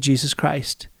witness to Jesus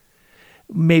Christ.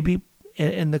 Maybe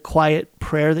in the quiet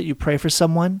prayer that you pray for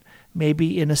someone,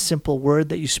 maybe in a simple word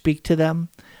that you speak to them,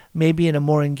 maybe in a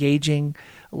more engaging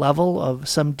level of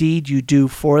some deed you do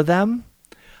for them,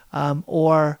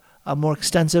 or a more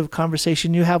extensive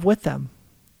conversation you have with them,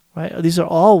 right? These are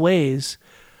all ways,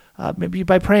 maybe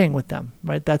by praying with them,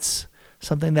 right? That's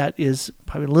something that is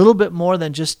probably a little bit more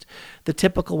than just the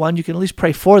typical one. You can at least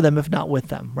pray for them, if not with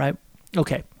them, right?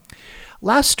 Okay.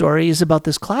 Last story is about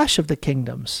this clash of the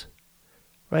kingdoms,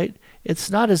 right? It's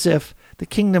not as if the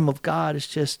kingdom of God is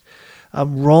just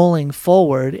rolling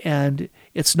forward and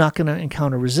it's not going to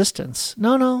encounter resistance.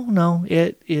 No.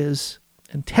 It is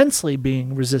intensely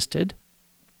being resisted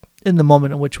in the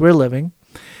moment in which we're living.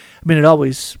 I mean, it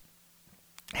always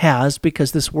has,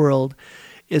 because this world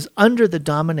is under the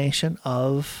domination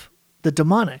of the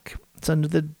demonic. It's under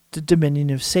the dominion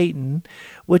of Satan,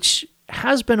 which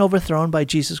has been overthrown by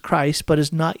Jesus Christ, but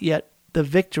is not yet, the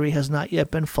victory has not yet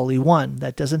been fully won.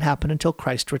 That doesn't happen until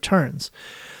Christ returns.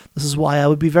 This is why I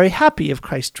would be very happy if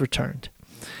Christ returned.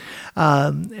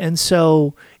 And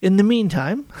so in the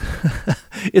meantime,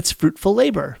 it's fruitful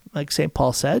labor, like St.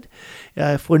 Paul said.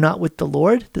 If we're not with the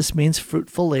Lord, this means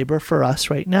fruitful labor for us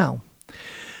right now.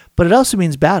 But it also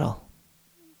means battle.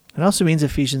 It also means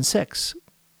Ephesians 6,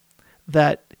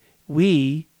 that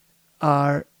we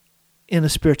are in a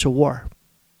spiritual war.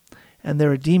 And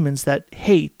there are demons that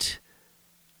hate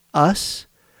us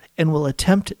and will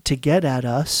attempt to get at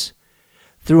us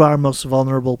through our most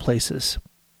vulnerable places.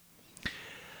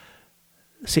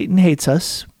 Satan hates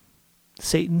us.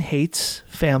 Satan hates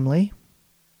family.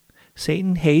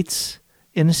 Satan hates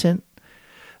innocent,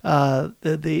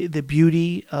 the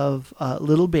beauty of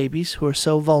little babies who are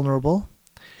so vulnerable.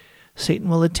 Satan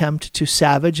will attempt to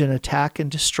savage and attack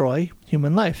and destroy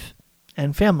human life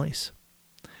and families.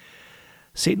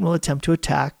 Satan will attempt to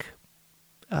attack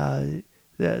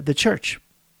the church.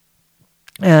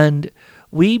 And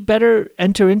we better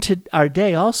enter into our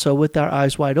day also with our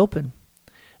eyes wide open,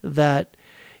 that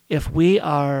if we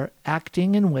are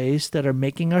acting in ways that are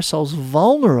making ourselves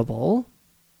vulnerable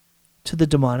to the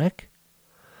demonic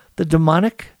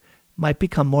might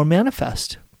become more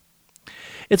manifest.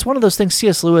 It's one of those things.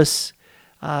 C.S. Lewis,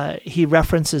 he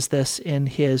references this in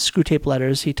his Screwtape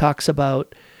Letters. He talks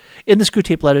about, in the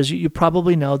Screwtape Letters, you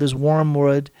probably know there's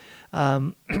Wormwood,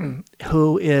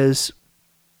 who is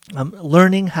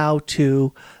learning how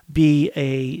to be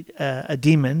a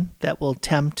demon that will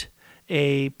tempt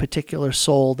a particular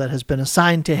soul that has been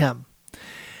assigned to him,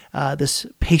 this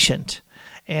patient.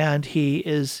 And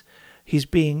he's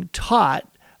being taught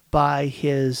by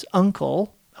his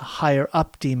uncle, a higher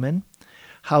up demon,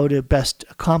 how to best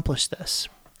accomplish this.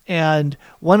 And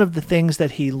one of the things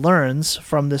that he learns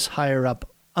from this higher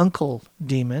up uncle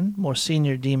demon, more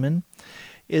senior demon,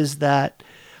 is that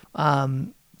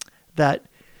that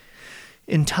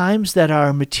in times that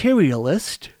are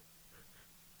materialist,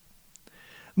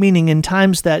 meaning in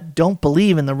times that don't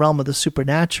believe in the realm of the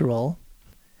supernatural,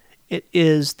 it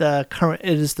is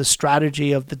the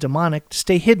strategy of the demonic to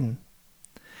stay hidden.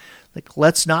 Like,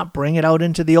 let's not bring it out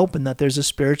into the open that there's a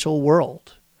spiritual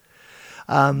world.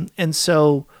 And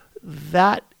so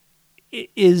that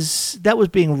was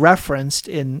being referenced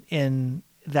in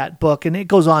that book, and it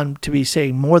goes on to be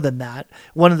saying more than that.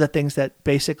 One of the things that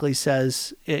basically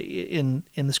says in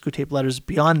the Screwtape Letters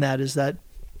beyond that is that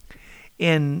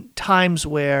in times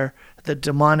where the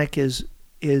demonic is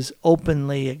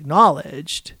openly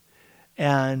acknowledged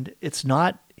and it's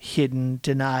not hidden,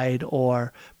 denied,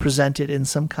 or presented in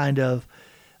some kind of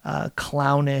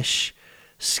clownish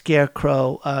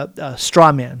scarecrow,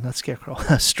 straw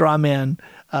man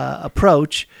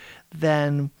approach,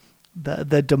 then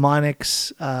the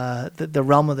demonics, the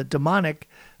realm of the demonic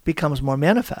becomes more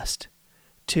manifest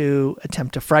to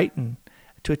attempt to frighten,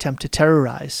 to attempt to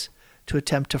terrorize, to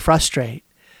attempt to frustrate,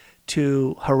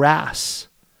 to harass.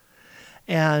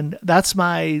 And that's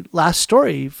my last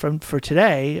story for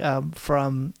today.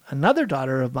 From another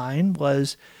daughter of mine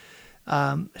was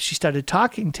she started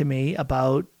talking to me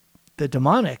about the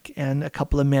demonic and a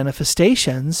couple of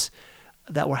manifestations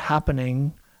that were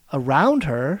happening around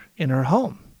her in her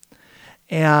home.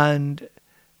 And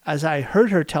as I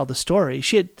heard her tell the story,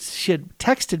 she had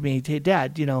texted me, "Hey,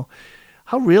 Dad,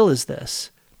 how real is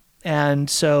this?" And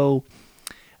so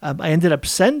I ended up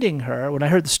sending her, when I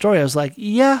heard the story, I was like,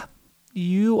 yeah,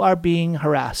 you are being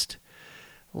harassed.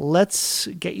 Let's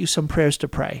get you some prayers to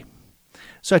pray.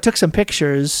 So I took some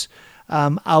pictures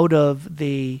out of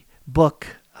the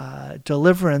book,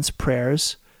 Deliverance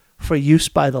Prayers for Use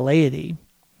by the Laity,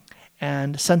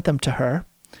 and sent them to her.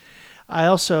 I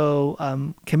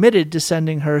also committed to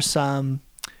sending her some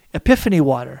Epiphany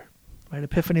water. Right?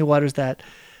 Epiphany water is that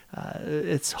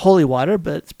it's holy water,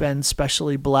 but it's been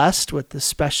specially blessed with this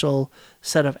special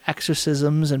set of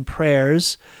exorcisms and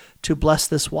prayers to bless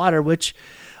this water, which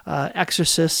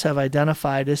exorcists have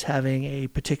identified as having a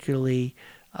particularly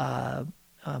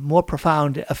more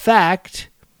profound effect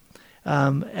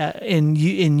in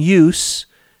use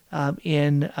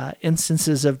in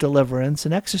instances of deliverance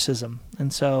and exorcism.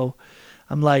 And so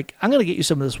I'm like, I'm going to get you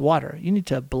some of this water. You need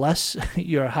to bless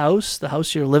your house, the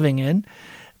house you're living in,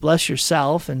 bless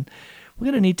yourself, and we're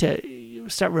going to need to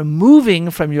start removing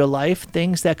from your life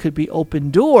things that could be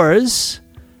open doors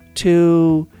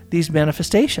to these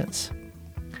manifestations.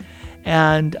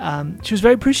 And she was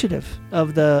very appreciative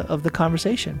of the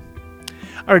conversation.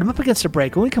 All right, I'm up against a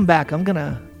break. When we come back, I'm going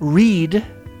to read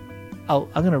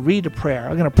a prayer.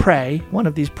 I'm going to pray one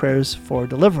of these prayers for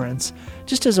deliverance,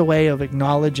 just as a way of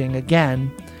acknowledging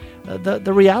again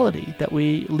the reality that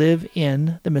we live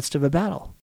in the midst of a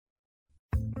battle.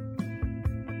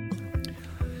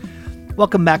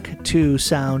 Welcome back to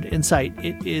Sound Insight.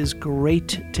 It is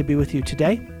great to be with you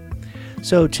today.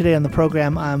 So today on the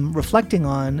program, I'm reflecting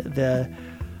on the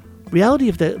reality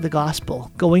of the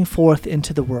gospel going forth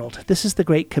into the world. This is the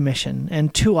Great Commission,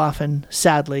 and too often,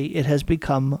 sadly, it has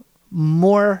become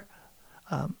more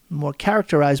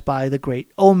characterized by the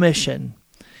Great Omission.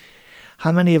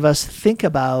 How many of us think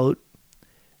about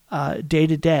day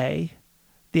to day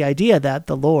the idea that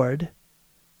the Lord,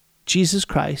 Jesus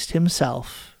Christ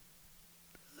himself,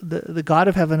 the God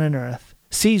of heaven and earth,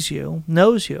 sees you,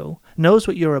 knows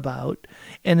what you're about,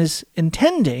 and is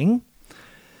intending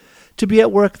to be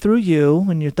at work through you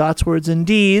in your thoughts, words, and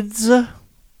deeds.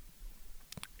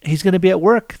 He's going to be at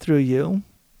work through you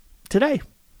today.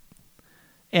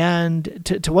 And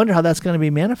to wonder how that's going to be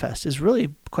manifest is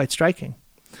really quite striking.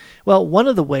 Well, one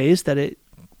of the ways that it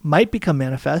might become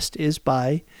manifest is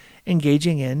by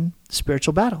engaging in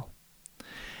spiritual battle.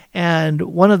 And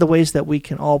one of the ways that we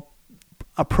can all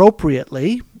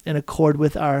appropriately, in accord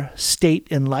with our state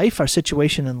in life, our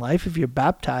situation in life, if you're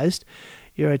baptized,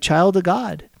 you're a child of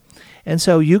God. And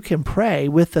so you can pray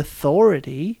with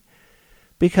authority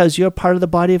because you're part of the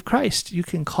body of Christ. You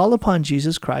can call upon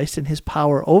Jesus Christ and his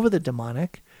power over the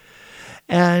demonic,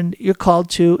 and you're called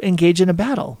to engage in a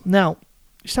battle. Now,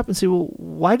 you stop and say, well,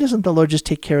 why doesn't the Lord just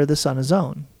take care of this on his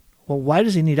own? Well, why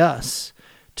does he need us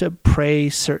to pray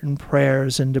certain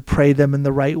prayers and to pray them in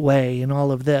the right way and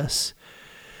all of this?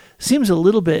 Seems a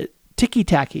little bit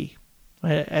ticky-tacky.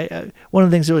 One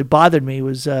of the things that really bothered me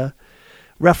was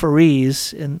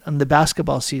referees in the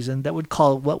basketball season that would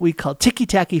call what we call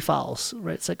ticky-tacky fouls.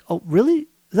 Right? It's like, oh, really?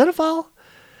 Is that a foul?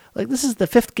 Like, this is the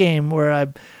fifth game where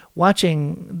I'm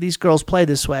watching these girls play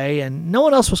this way, and no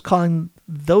one else was calling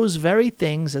those very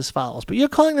things as fouls, but you're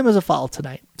calling them as a foul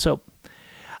tonight. So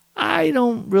I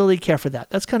don't really care for that.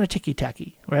 That's kind of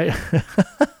ticky-tacky, right?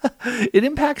 It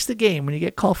impacts the game when you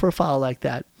get called for a foul like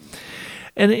that.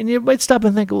 And you might stop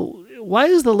and think, well, why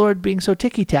is the Lord being so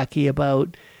ticky-tacky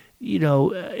about,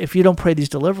 if you don't pray these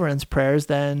deliverance prayers,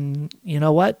 then you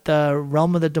know what? The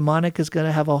realm of the demonic is going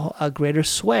to have a greater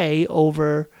sway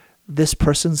over this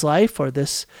person's life or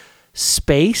this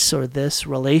space or this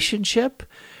relationship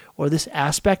or this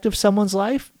aspect of someone's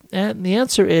life? And the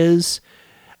answer is,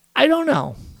 I don't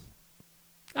know.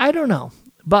 I don't know.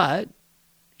 But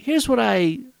here's what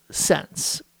I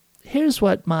sense. Here's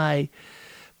what my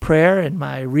prayer and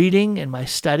my reading and my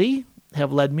study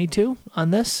have led me to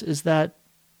on this, is that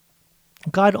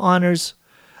God honors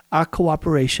our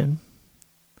cooperation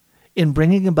in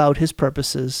bringing about his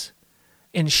purposes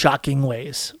in shocking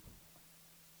ways.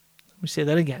 Let me say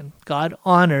that again. God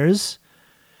honors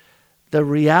the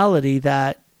reality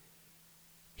that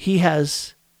he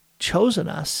has chosen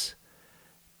us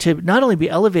to not only be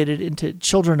elevated into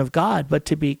children of God, but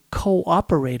to be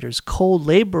cooperators,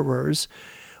 co-laborers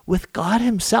with God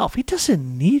himself. He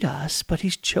doesn't need us, but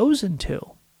he's chosen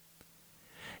to.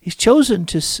 He's chosen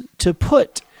to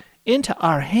put into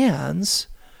our hands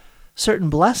certain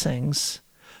blessings,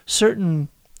 certain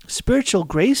spiritual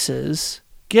graces,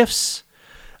 gifts.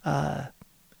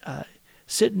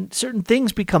 Certain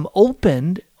things become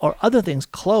opened or other things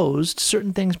closed.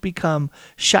 Certain things become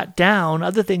shut down.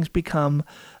 Other things become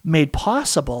made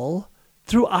possible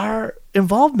through our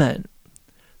involvement,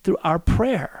 through our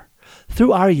prayer,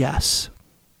 through our yes.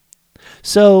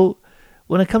 So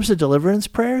when it comes to deliverance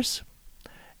prayers,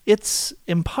 it's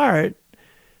in part,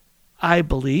 I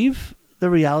believe, the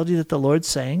reality that the Lord's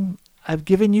saying, I've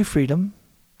given you freedom.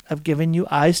 I've given you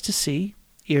eyes to see,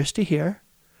 ears to hear.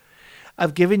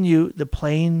 I've given you the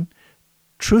plain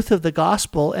truth of the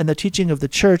gospel and the teaching of the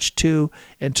church to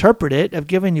interpret it. I've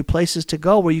given you places to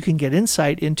go where you can get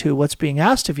insight into what's being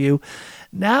asked of you.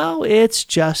 Now it's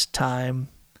just time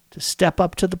to step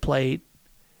up to the plate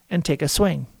and take a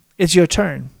swing. It's your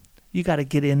turn. You got to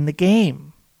get in the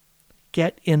game.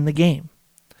 Get in the game.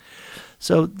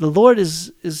 So the Lord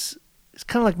is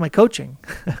kind of like my coaching.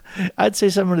 I'd say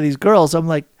some of these girls, I'm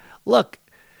like, look,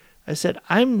 I said,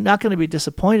 I'm not going to be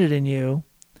disappointed in you.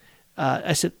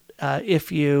 I said,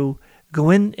 if you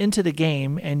go into the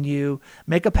game and you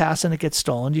make a pass and it gets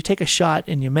stolen, you take a shot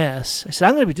and you miss. I said,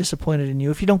 I'm going to be disappointed in you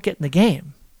if you don't get in the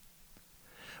game.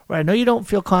 Right? I know you don't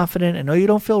feel confident. I know you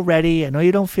don't feel ready. I know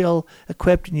you don't feel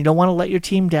equipped and you don't want to let your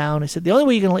team down. I said, the only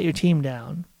way you're going to let your team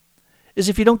down is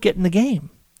if you don't get in the game.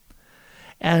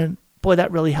 And boy,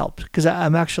 that really helped, because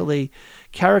I'm actually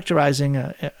characterizing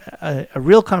a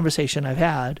real conversation I've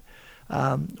had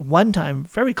one time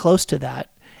very close to that,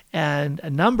 and a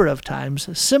number of times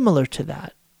similar to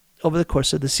that over the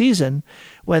course of the season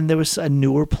when there was a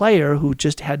newer player who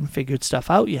just hadn't figured stuff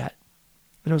out yet.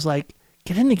 And it was like,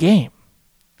 get in the game.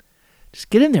 Just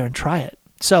get in there and try it.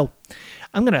 So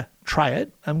I'm going to try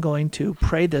it. I'm going to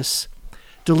pray this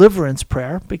deliverance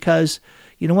prayer because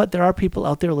you know what? There are people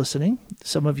out there listening,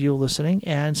 some of you listening,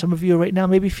 and some of you right now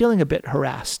may be feeling a bit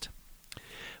harassed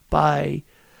by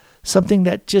something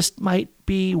that just might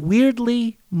be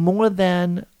weirdly more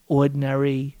than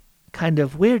ordinary kind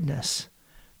of weirdness.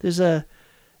 There's an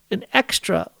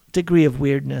extra degree of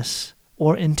weirdness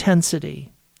or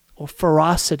intensity or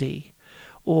ferocity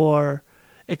or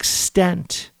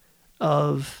extent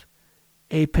of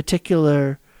a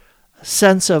particular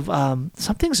sense of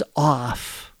something's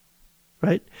off,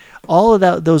 right? All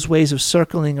of those ways of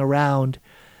circling around,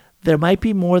 there might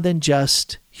be more than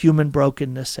just human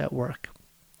brokenness at work.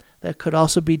 There could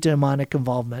also be demonic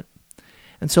involvement.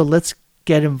 And so let's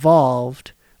get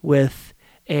involved with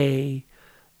a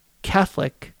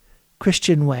Catholic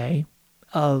Christian way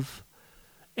of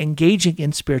engaging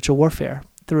in spiritual warfare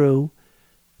through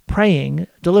praying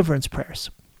deliverance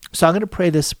prayers. So I'm going to pray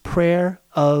this prayer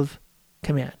of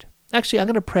command. Actually, I'm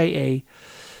going to pray a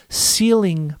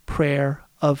sealing prayer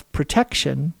of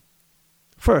protection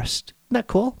first. Isn't that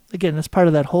cool? Again, that's part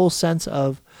of that whole sense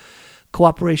of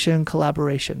cooperation,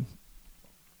 collaboration.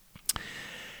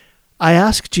 I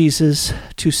ask Jesus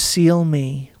to seal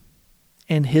me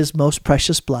in his most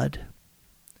precious blood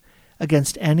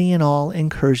against any and all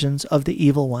incursions of the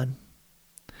evil one,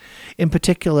 in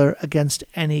particular against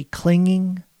any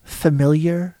clinging,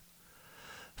 familial,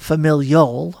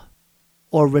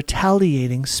 or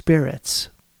retaliating spirits.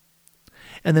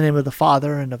 In the name of the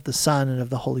Father, and of the Son, and of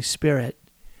the Holy Spirit.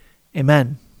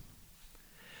 Amen.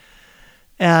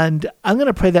 And I'm going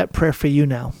to pray that prayer for you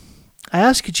now. I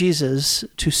ask Jesus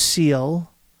to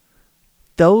seal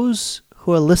those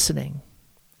who are listening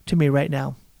to me right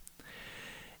now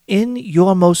in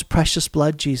your most precious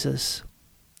blood, Jesus,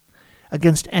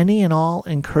 against any and all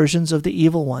incursions of the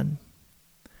evil one,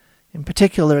 in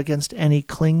particular against any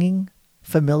clinging,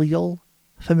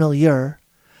 familiar,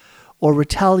 or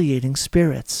retaliating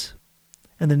spirits.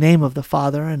 In the name of the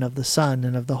Father, and of the Son,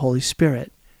 and of the Holy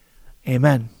Spirit.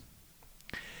 Amen.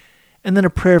 And then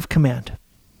a prayer of command.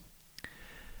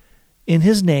 In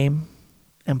his name,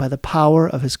 and by the power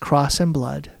of his cross and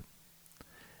blood,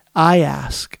 I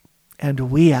ask,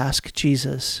 and we ask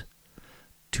Jesus,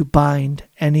 to bind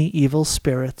any evil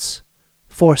spirits,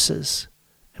 forces,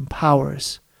 and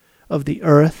powers of the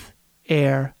earth,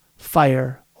 air,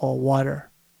 fire, or water,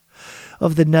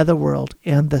 of the netherworld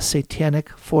and the satanic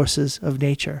forces of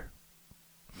nature.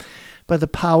 By the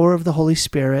power of the Holy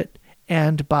Spirit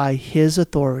and by his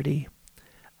authority,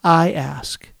 I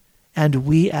ask, and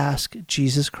we ask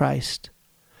Jesus Christ,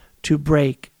 to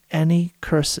break any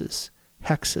curses,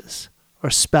 hexes, or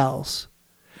spells,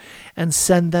 and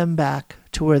send them back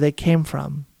to where they came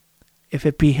from, if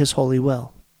it be his holy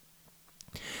will.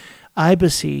 I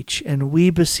beseech, and we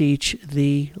beseech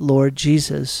thee, Lord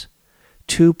Jesus,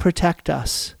 to protect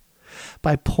us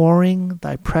by pouring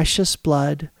thy precious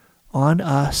blood on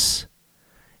us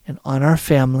and on our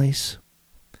families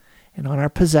and on our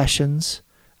possessions,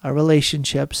 our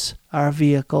relationships, our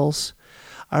vehicles,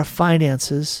 our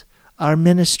finances, our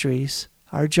ministries,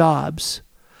 our jobs,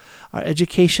 our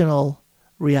educational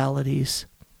realities,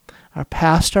 our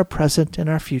past, our present, and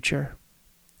our future.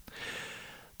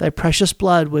 Thy precious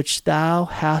blood which thou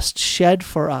hast shed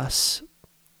for us,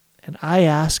 and I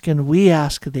ask and we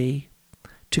ask thee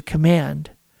to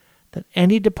command that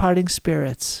any departing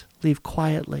spirits leave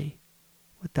quietly,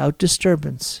 without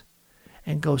disturbance,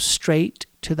 and go straight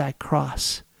to thy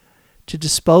cross to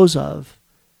dispose of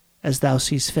as thou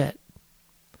seest fit.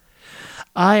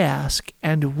 I ask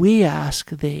and we ask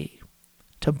thee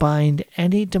to bind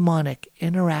any demonic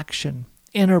interaction,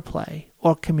 interplay,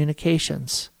 or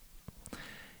communications.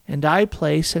 And I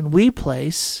place and we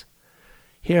place,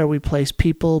 here we place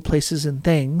people, places, and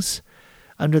things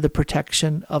under the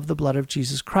protection of the blood of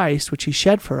Jesus Christ, which he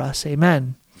shed for us.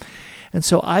 Amen. And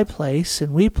so I place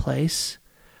and we place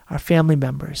our family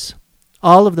members,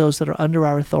 all of those that are under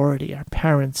our authority, our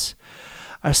parents,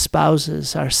 our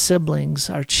spouses, our siblings,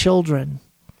 our children,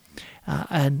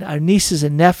 and our nieces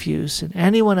and nephews, and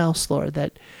anyone else, Lord,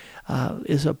 that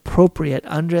is appropriate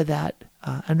under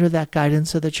that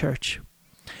guidance of the church,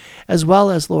 as well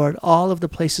as, Lord, all of the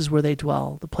places where they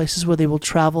dwell, the places where they will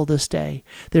travel this day,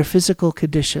 their physical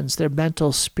conditions, their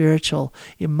mental, spiritual,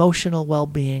 emotional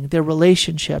well-being, their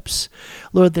relationships,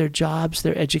 Lord, their jobs,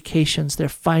 their educations, their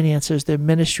finances, their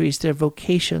ministries, their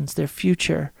vocations, their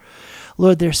future,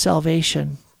 Lord, their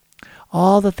salvation,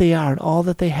 all that they are and all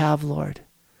that they have, Lord,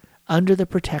 under the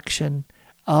protection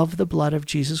of the blood of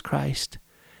Jesus Christ,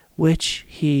 which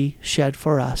he shed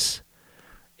for us.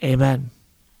 Amen.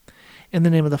 In the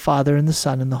name of the Father, and the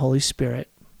Son, and the Holy Spirit.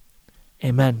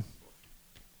 Amen.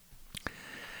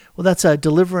 Well, that's a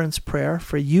deliverance prayer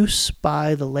for use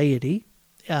by the laity.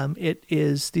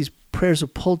 These prayers are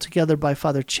pulled together by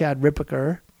Father Chad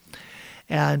Ripperger,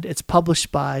 and it's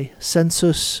published by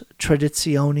Sensus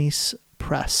Traditionis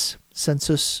Press.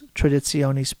 Sensus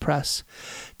Traditionis Press.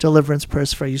 Deliverance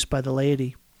prayers for use by the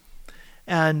laity.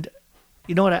 And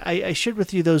you know what? I shared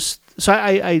with you those. So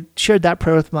I shared that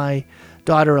prayer with my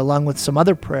daughter, along with some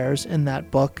other prayers in that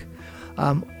book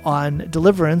on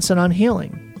deliverance and on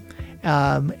healing.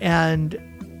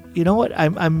 And you know what?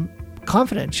 I'm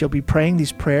confident she'll be praying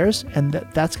these prayers, and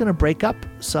that's going to break up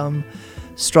some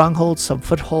strongholds, some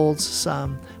footholds,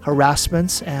 some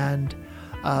harassments, and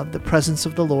the presence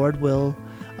of the Lord will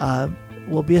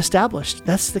be established.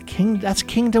 That's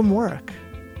kingdom work.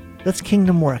 That's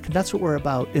kingdom work. And that's what we're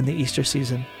about in the Easter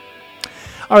season.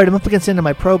 All right, I'm up against the end of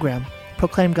my program.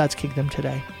 Proclaim God's kingdom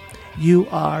today. You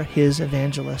are his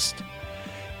evangelist.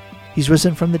 He's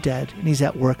risen from the dead, and he's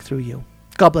at work through you.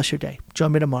 God bless your day.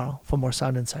 Join me tomorrow for more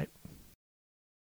Sound Insight.